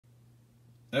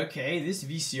Okay, this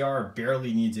VCR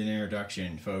barely needs an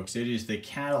introduction, folks. It is the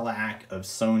Cadillac of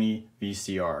Sony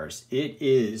VCRs. It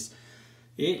is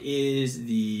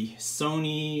the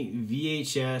Sony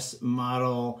VHS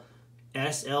model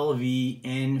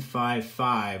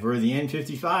SLV-N55, or the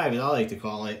N55 as I like to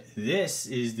call it. This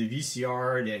is the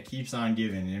VCR that keeps on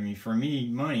giving. I mean, for me,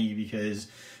 money, because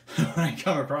when I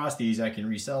come across these, I can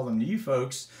resell them to you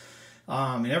folks.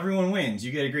 And everyone wins.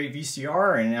 You get a great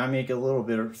VCR, and I make a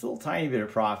little tiny bit of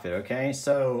profit. Okay,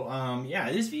 so yeah,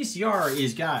 this VCR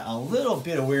has got a little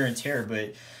bit of wear and tear,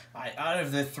 but out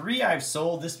of the three I've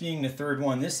sold, this being the third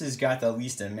one, this has got the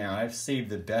least amount. I've saved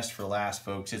the best for last,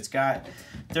 folks. It's got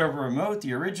the remote,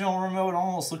 the original remote,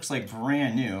 almost looks like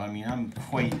brand new. I mean,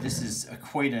 this is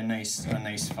quite a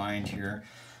nice find here.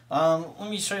 Let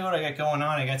me show you what I got going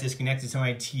on. I got this connected to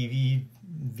my TV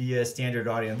via standard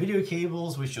audio and video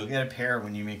cables, which you'll get a pair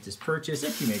when you make this purchase,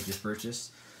 if you make this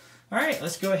purchase. All right,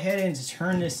 let's go ahead and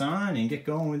turn this on and get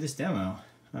going with this demo.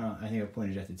 I think I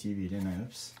pointed at the TV, didn't I?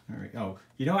 Oops. All right. Oh,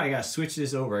 you know what? I gotta switch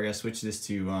this over. I gotta switch this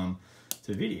to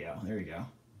video. There we go.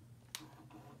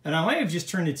 And I might have just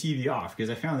turned the TV off because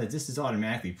I found that this is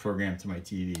automatically programmed to my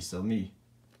TV. So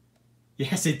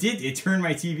yes, it did. It turned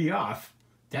my TV off.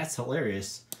 That's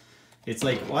hilarious. It's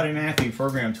like automatically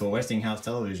programmed to a Westinghouse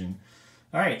television.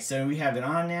 All right, so we have it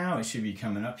on now. It should be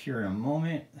coming up here in a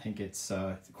moment. I think it's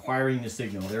acquiring the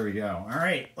signal. There we go. All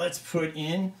right, let's put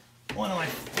in one of my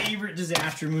favorite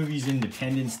disaster movies,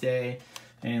 Independence Day,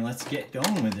 and let's get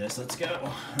going with this. Let's go.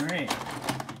 All right,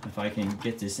 if I can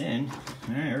get this in.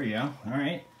 All right, there we go. All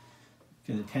right,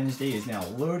 Independence Day is now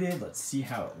loaded. Let's see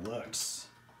how it looks.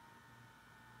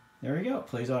 There we go. It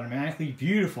plays automatically.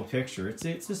 Beautiful picture. It's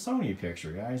a Sony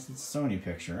picture, guys. It's a Sony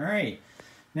picture. All right.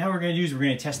 Now what we're going to do is we're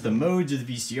going to test the modes of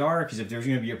the VCR, because if there's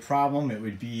going to be a problem, it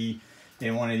would be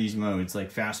in one of these modes, like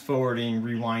fast forwarding,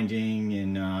 rewinding,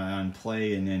 and on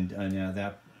play, and then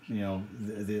that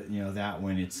that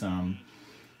when it's I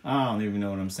don't even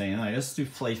know what I'm saying. All right, let's do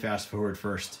play fast forward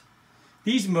first.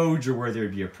 These modes are where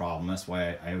there'd be a problem. That's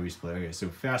why I always play. Okay, so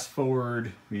fast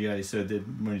forward. So that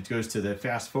when it goes to the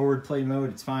fast forward play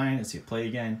mode, it's fine. Let's hit play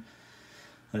again.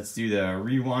 Let's do the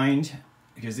rewind,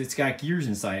 because it's got gears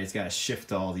inside. It's got to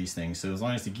shift all these things. So as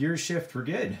long as the gears shift, we're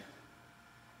good.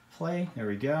 Play. There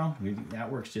we go.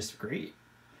 That works just great.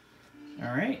 All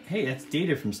right. Hey, that's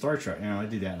data from Star Trek. No, I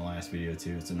did that in the last video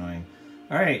too. It's annoying.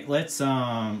 All right, let's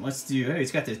do. Hey,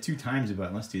 it's got the 2 times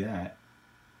button. Let's do that.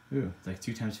 Ooh, it's like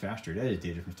 2 times faster. That is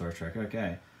data from Star Trek.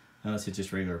 Okay. Now let's hit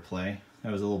just regular play.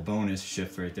 That was a little bonus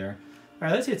shift right there. All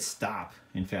right, let's hit stop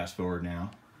and fast forward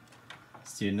now.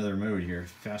 Let's see another mode here.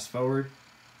 Fast forward.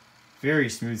 Very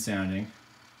smooth sounding.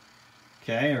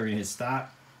 Okay, we're gonna hit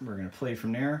stop. We're gonna play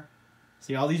from there.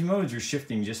 See, all these modes are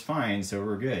shifting just fine, so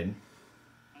we're good.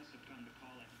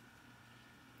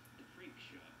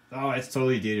 Oh, it's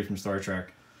totally dated from Star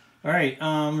Trek. All right,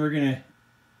 we're gonna,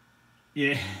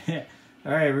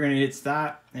 all right, we're gonna hit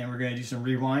stop, and we're gonna do some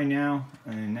rewind now,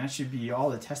 and that should be all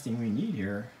the testing we need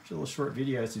here. It's a little short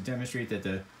video to demonstrate that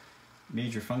the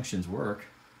major functions work.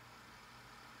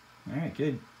 All right,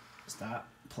 good. Stop.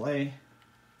 Play.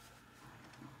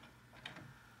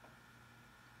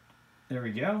 There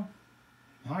we go.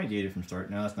 Hi, data from Star.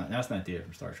 No, that's not data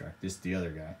from Star Trek. This is the other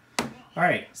guy. All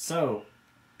right, so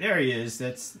there he is.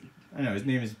 I know his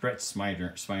name is Brett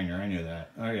Spiner. I know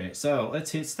that. Okay, so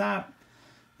let's hit stop.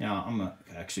 Now I'm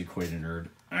actually quite a nerd.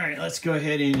 All right, let's go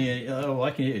ahead and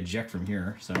I can hit eject from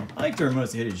here. So I like the remote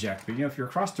to hit eject, but if you're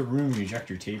across the room and you eject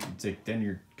your tape, then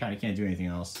you kind of can't do anything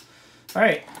else. All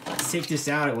right, let's take this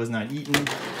out. It was not eaten.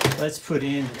 Let's put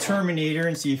in the Terminator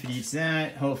and see if it eats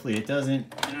that. Hopefully it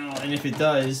doesn't. And if it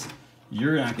does,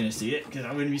 you're not going to see it because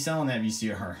I wouldn't be selling that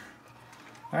VCR.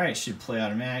 All right, should play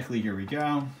automatically. Here we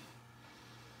go.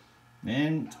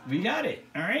 And we got it.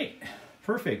 All right,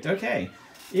 perfect. Okay,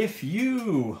 if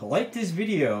you like this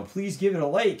video, please give it a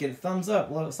like and a thumbs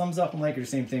up. Thumbs up and like are the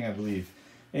same thing, I believe.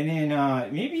 And then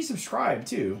maybe subscribe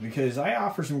too, because I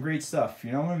offer some great stuff.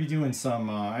 I'm going to be doing some,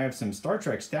 I have some Star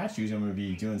Trek statues I'm going to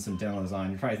be doing some demos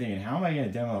on. You're probably thinking, how am I going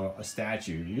to demo a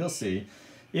statue? You'll see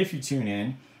if you tune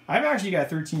in. I've actually got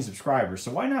 13 subscribers,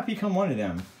 so why not become one of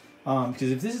them?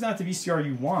 Because if this is not the VCR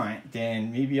you want,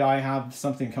 then maybe I have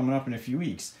something coming up in a few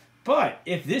weeks. But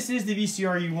if this is the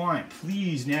VCR you want,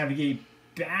 please navigate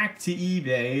back to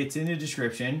eBay. It's in the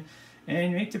description.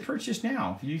 And make the purchase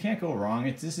now. You can't go wrong.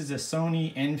 This is a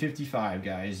Sony N55,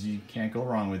 guys. You can't go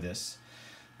wrong with this.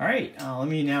 All right, let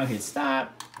me now hit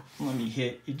stop. Let me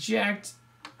hit eject.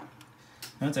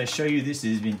 Once I show you this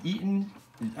has been eaten,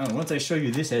 once I show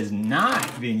you this has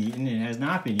not been eaten, it has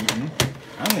not been eaten,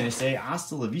 I'm going to say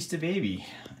hasta la vista, baby,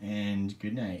 and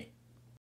good night.